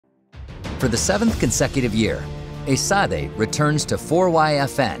For the 7th consecutive year, Esade returns to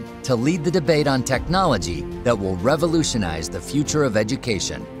 4YFN to lead the debate on technology that will revolutionize the future of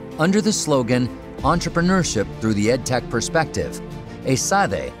education. Under the slogan, Entrepreneurship through the EdTech Perspective,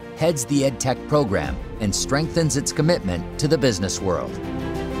 Esade heads the EdTech Program and strengthens its commitment to the business world.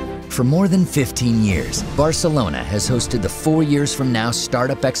 For more than 15 years, Barcelona has hosted the 4 Years From Now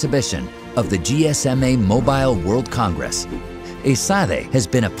Startup Exhibition of the GSMA Mobile World Congress. Esade has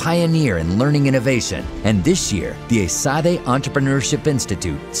been a pioneer in learning innovation, and this year, the Esade Entrepreneurship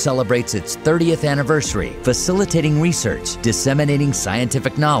Institute celebrates its 30th anniversary, facilitating research, disseminating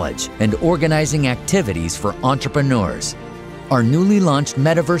scientific knowledge, and organizing activities for entrepreneurs. Our newly launched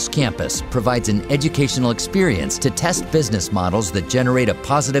Metaverse campus provides an educational experience to test business models that generate a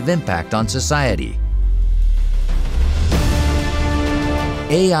positive impact on society.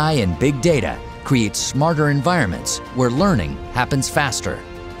 AI and big data create smarter environments where learning happens faster.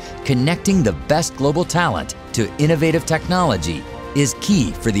 Connecting the best global talent to innovative technology is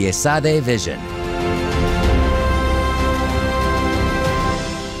key for the Esade vision.